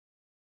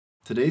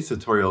Today's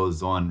tutorial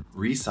is on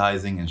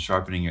resizing and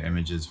sharpening your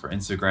images for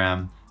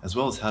Instagram, as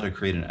well as how to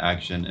create an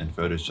action in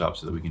Photoshop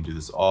so that we can do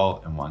this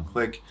all in one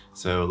click.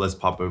 So let's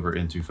pop over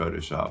into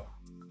Photoshop.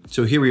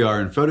 So here we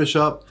are in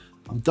Photoshop.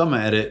 I'm done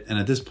my edit, and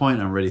at this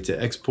point I'm ready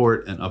to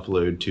export and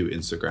upload to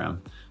Instagram.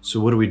 So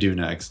what do we do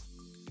next?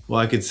 Well,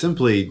 I could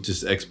simply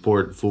just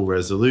export full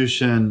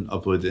resolution,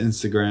 upload to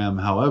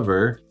Instagram.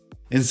 However,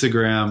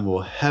 Instagram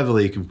will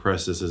heavily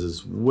compress this as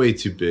it's way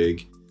too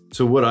big.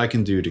 So what I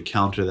can do to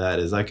counter that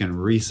is I can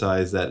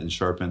resize that and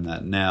sharpen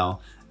that now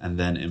and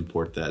then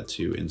import that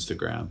to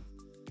Instagram.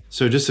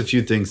 So just a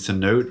few things to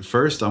note.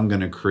 First, I'm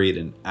going to create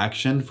an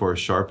action for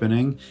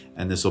sharpening,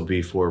 and this will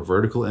be for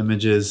vertical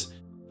images.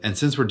 And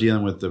since we're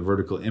dealing with the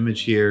vertical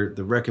image here,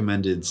 the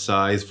recommended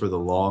size for the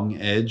long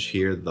edge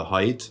here, the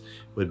height,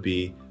 would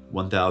be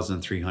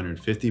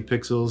 1350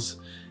 pixels.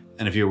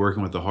 And if you're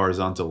working with the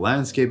horizontal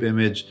landscape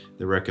image,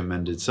 the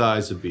recommended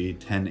size would be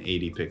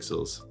 1080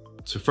 pixels.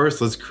 So first,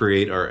 let's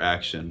create our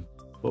action.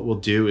 What we'll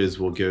do is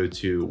we'll go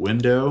to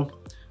Window,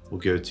 we'll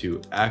go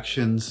to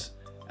Actions,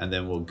 and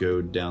then we'll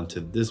go down to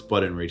this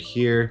button right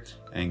here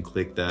and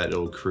click that.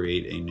 It'll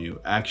create a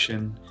new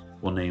action.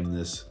 We'll name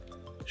this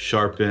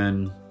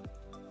Sharpen,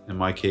 in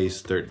my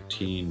case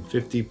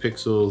 1350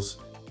 pixels,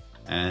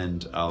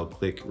 and I'll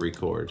click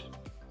Record.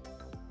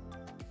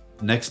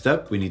 Next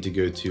step, we need to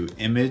go to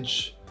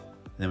Image,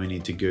 then we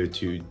need to go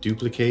to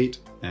Duplicate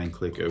and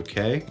click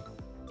OK.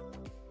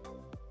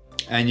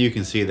 And you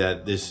can see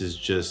that this has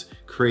just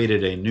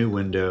created a new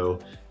window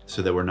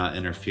so that we're not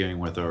interfering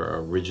with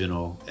our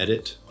original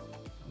edit.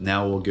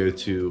 Now we'll go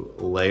to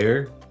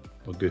Layer,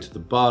 we'll go to the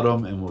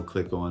bottom and we'll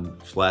click on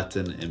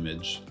Flatten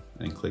Image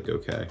and click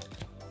OK.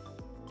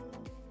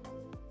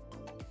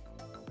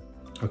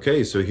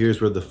 Okay, so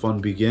here's where the fun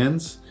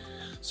begins.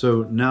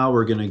 So now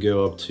we're gonna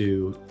go up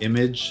to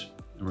Image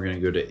and we're gonna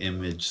go to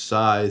Image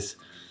Size.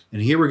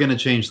 And here we're gonna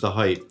change the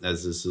height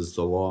as this is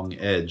the long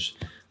edge.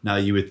 Now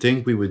you would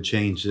think we would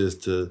change this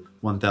to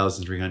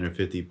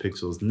 1350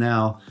 pixels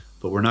now,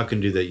 but we're not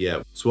gonna do that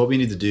yet. So what we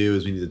need to do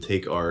is we need to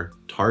take our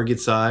target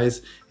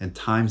size and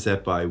times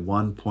that by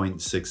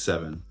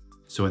 1.67.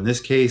 So in this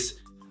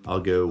case, I'll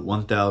go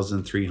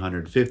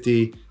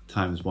 1350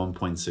 times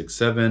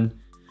 1.67,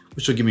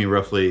 which will give me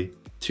roughly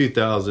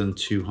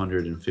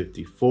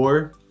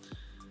 2254.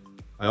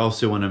 I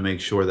also wanna make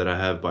sure that I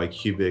have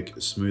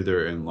bicubic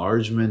smoother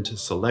enlargement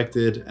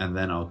selected, and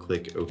then I'll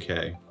click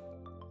OK.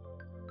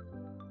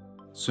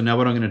 So now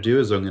what I'm going to do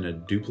is I'm going to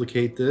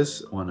duplicate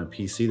this on a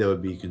PC. That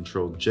would be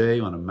Control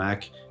J, on a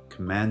Mac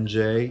Command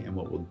J. And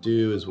what we'll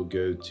do is we'll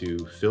go to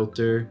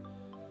Filter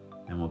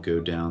and we'll go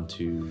down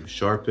to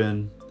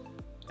Sharpen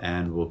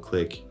and we'll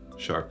click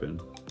Sharpen.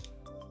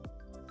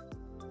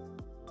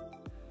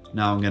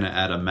 Now I'm going to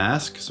add a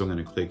mask. So I'm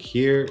going to click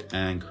here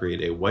and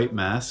create a white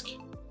mask.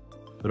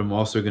 What I'm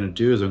also going to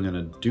do is I'm going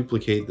to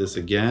duplicate this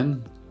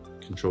again,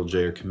 Control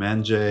J or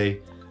Command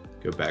J,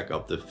 go back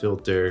up the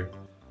Filter,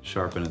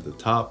 Sharpen at the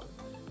top.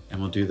 And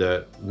we'll do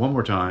that one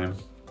more time.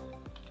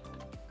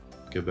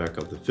 Go back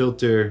up the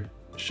Filter,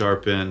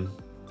 Sharpen,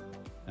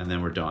 and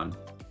then we're done.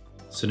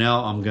 So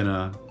now I'm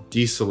gonna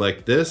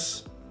deselect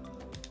this.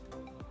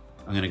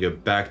 I'm gonna go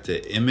back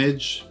to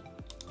Image,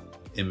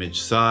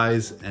 Image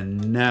Size,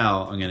 and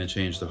now I'm gonna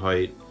change the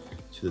height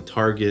to the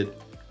target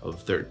of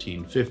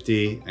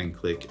 1350 and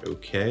click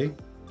OK.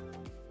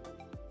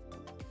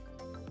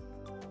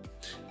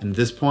 And at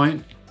this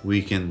point,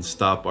 we can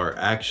stop our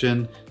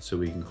action, so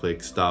we can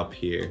click Stop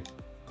here.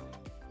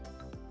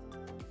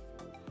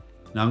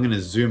 Now I'm going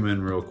to zoom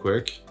in real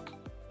quick.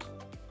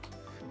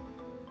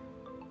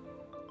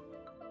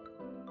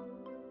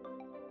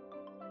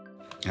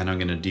 And I'm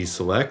going to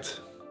deselect.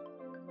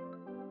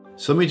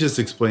 So let me just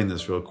explain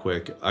this real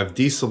quick. I've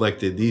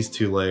deselected these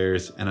two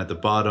layers, and at the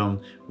bottom,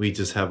 we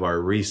just have our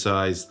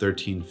Resize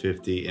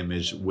 1350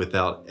 image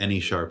without any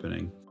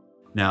sharpening.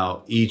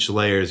 Now, each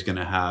layer is going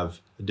to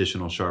have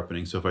additional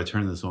sharpening. So if I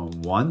turn this on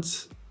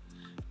once,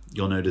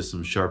 you'll notice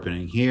some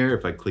sharpening here.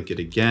 If I click it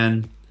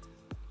again,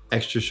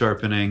 extra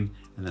sharpening,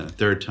 and then a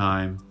third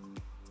time,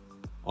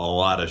 a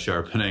lot of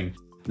sharpening.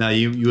 Now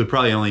you would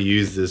probably only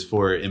use this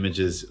for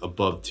images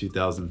above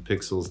 2000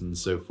 pixels and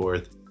so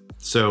forth.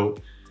 So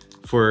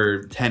for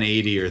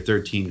 1080 or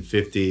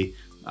 1350,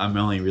 I'm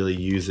only really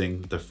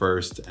using the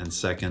first and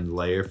second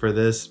layer for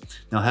this.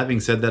 Now having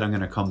said that, I'm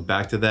gonna come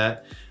back to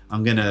that.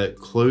 I'm gonna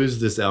close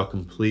this out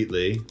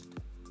completely.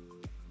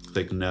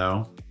 Click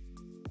No.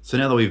 So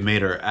now that we've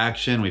made our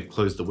action, we've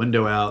closed the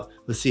window out,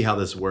 let's see how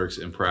this works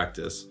in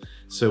practice.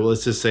 So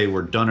let's just say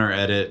we're done our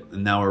edit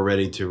and now we're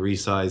ready to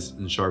resize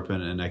and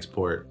sharpen and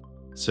export.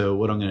 So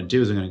what I'm gonna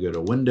do is I'm gonna go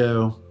to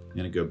Window, I'm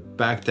gonna go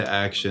back to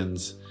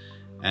Actions,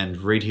 and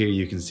right here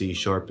you can see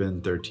Sharpen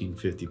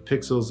 1350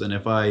 pixels. And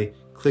if I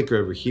click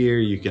over here,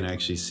 you can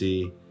actually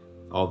see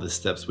all the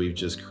steps we've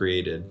just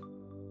created.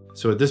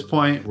 So at this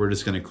point, we're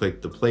just gonna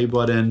click the play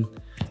button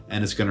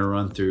and it's gonna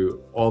run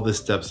through all the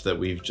steps that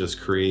we've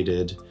just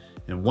created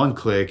in one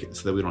click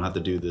so that we don't have to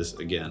do this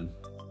again.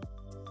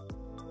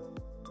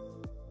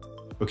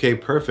 Okay,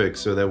 perfect.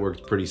 So that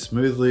worked pretty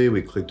smoothly.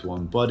 We clicked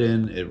one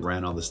button, it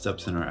ran all the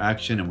steps in our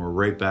action, and we're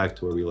right back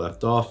to where we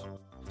left off.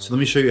 So let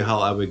me show you how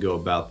I would go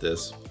about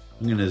this.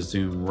 I'm gonna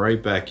zoom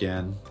right back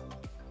in.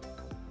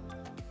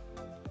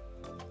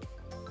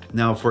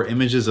 Now for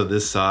images of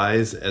this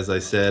size, as I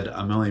said,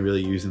 I'm only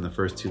really using the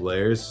first 2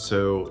 layers.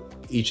 So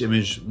each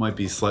image might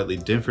be slightly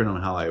different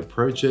on how I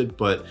approach it,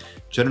 but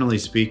generally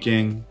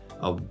speaking,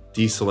 I'll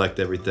deselect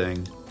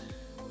everything.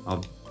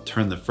 I'll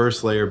turn the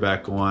first layer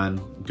back on,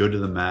 go to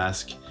the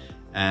mask,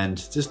 and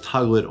just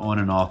toggle it on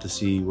and off to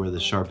see where the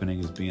sharpening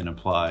is being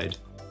applied.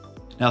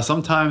 Now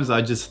sometimes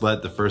I just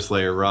let the first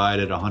layer ride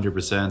at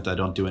 100%, I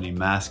don't do any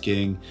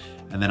masking,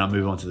 and then I'll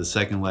move on to the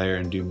second layer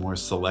and do more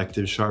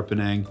selective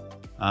sharpening.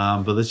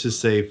 But let's just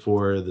say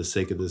for the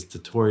sake of this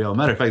tutorial,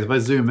 matter of fact, if I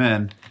zoom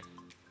in,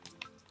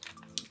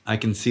 I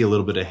can see a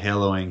little bit of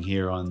haloing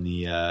here on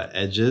the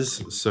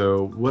edges.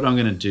 So what I'm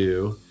gonna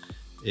do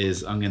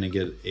is I'm gonna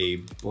get a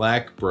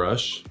black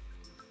brush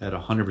at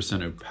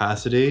 100%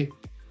 opacity,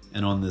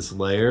 and on this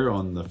layer,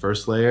 on the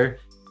first layer,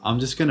 I'm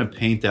just gonna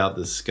paint out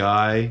the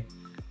sky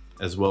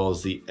as well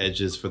as the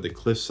edges for the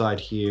cliffside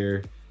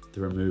here to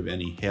remove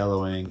any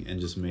haloing and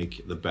just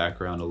make the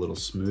background a little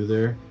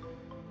smoother.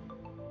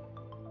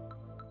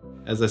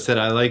 As I said,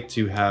 I like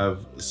to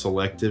have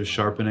selective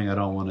sharpening. I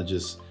don't wanna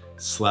just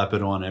slap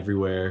it on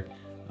everywhere.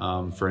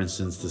 For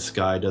instance, the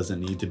sky doesn't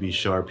need to be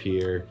sharp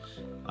here.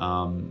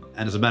 And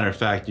as a matter of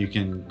fact, you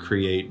can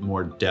create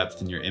more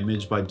depth in your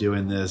image by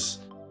doing this.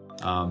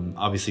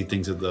 Obviously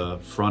things at the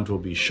front will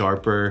be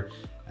sharper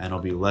and it'll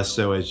be less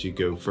so as you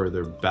go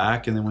further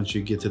back. And then once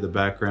you get to the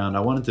background, I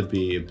want it to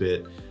be a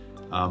bit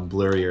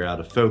blurrier, out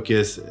of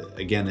focus.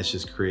 Again, it's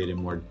just creating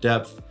more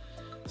depth.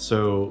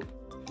 So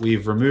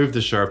we've removed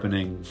the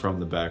sharpening from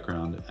the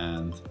background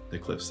and the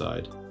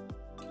cliffside.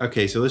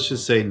 Okay, so let's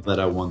just say that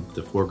I want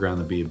the foreground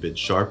to be a bit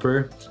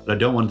sharper, but I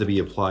don't want it to be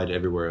applied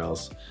everywhere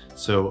else.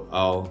 So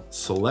I'll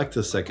select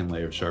the second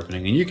layer of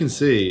sharpening, and you can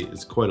see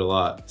it's quite a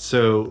lot.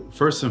 So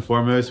first and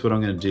foremost, what I'm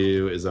gonna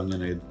do is I'm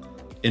gonna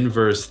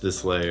inverse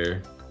this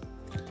layer,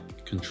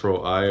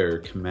 Control I or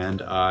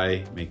Command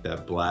I, make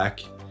that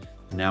black.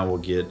 Now we'll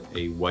get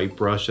a white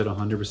brush at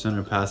 100%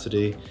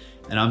 opacity,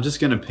 and I'm just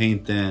gonna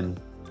paint in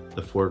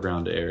the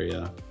foreground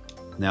area.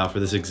 Now for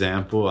this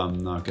example, I'm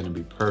not going to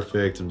be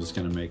perfect. I'm just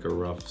going to make a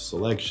rough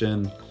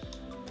selection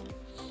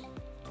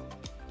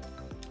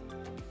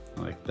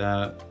like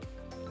that.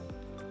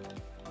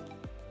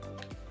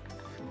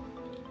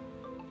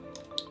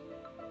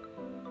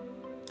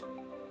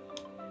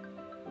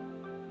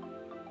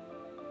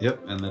 Yep,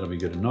 and that'll be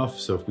good enough.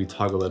 So if we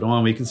toggle it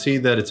on, we can see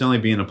that it's only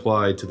being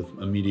applied to the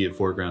immediate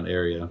foreground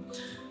area.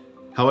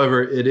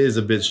 However, it is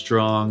a bit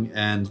strong,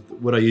 and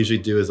what I usually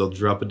do is I'll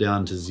drop it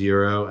down to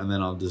 0, and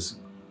then I'll just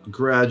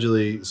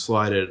gradually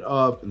slide it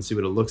up and see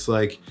what it looks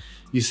like.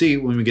 You see,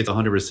 when we get to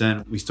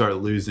 100%, we start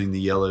losing the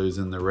yellows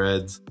and the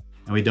reds,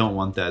 and we don't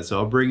want that. So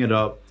I'll bring it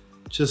up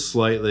just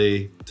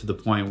slightly to the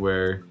point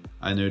where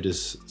I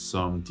notice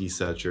some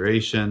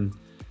desaturation,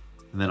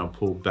 and then I'll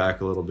pull back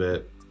a little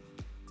bit.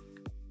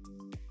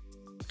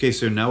 Okay,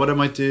 so now what I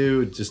might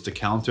do, just to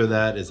counter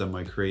that, is I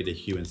might create a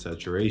hue and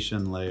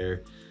saturation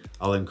layer.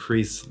 I'll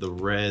increase the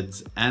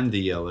reds and the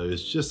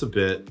yellows just a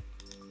bit.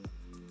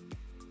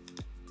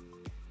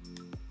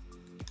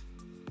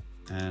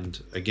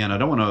 And again, I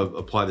don't want to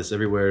apply this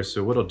everywhere,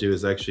 so what I'll do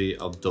is actually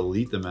I'll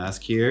delete the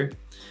mask here.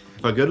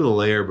 If I go to the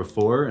layer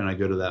before and I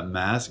go to that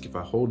mask, if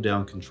I hold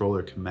down Control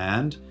or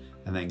Command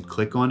and then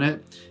click on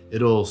it,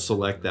 it'll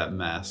select that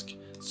mask.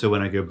 So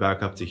when I go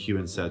back up to hue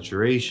and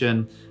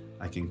saturation,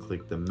 I can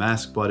click the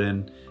mask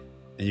button,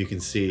 and you can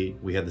see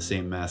we have the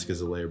same mask as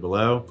the layer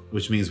below,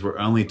 which means we're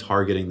only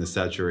targeting the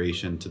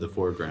saturation to the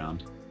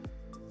foreground.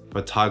 If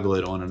I toggle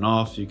it on and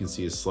off, you can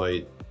see a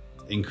slight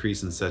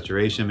increase in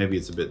saturation. Maybe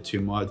it's a bit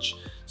too much,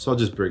 so I'll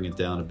just bring it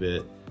down a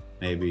bit,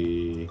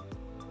 maybe,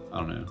 I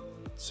don't know,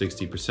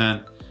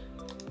 60%,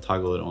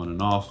 toggle it on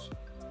and off.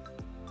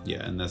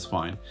 Yeah, and that's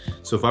fine.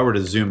 So if I were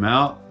to zoom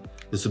out,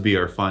 this will be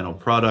our final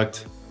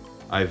product.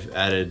 I've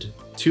added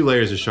 2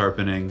 layers of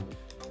sharpening.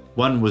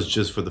 One was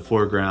just for the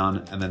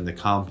foreground, and then to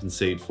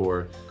compensate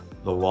for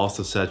the loss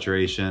of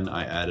saturation,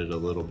 I added a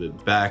little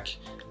bit back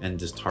and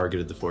just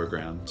targeted the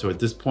foreground. So at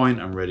this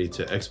point, I'm ready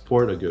to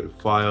export. I go to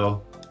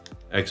File,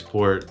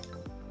 Export,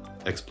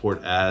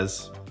 Export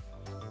As.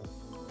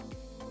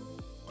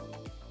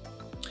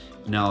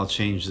 Now I'll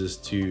change this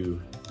to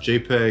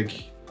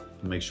JPEG,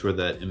 make sure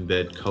that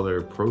Embed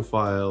Color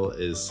Profile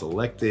is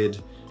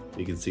selected.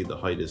 You can see the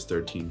height is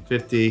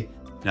 1350.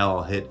 Now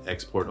I'll hit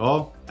Export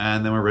All,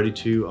 and then we're ready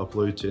to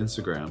upload to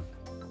Instagram.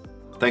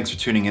 Thanks for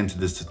tuning into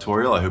this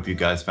tutorial. I hope you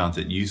guys found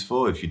it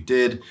useful. If you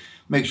did,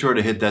 make sure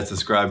to hit that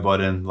subscribe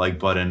button, like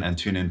button, and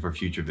tune in for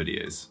future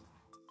videos.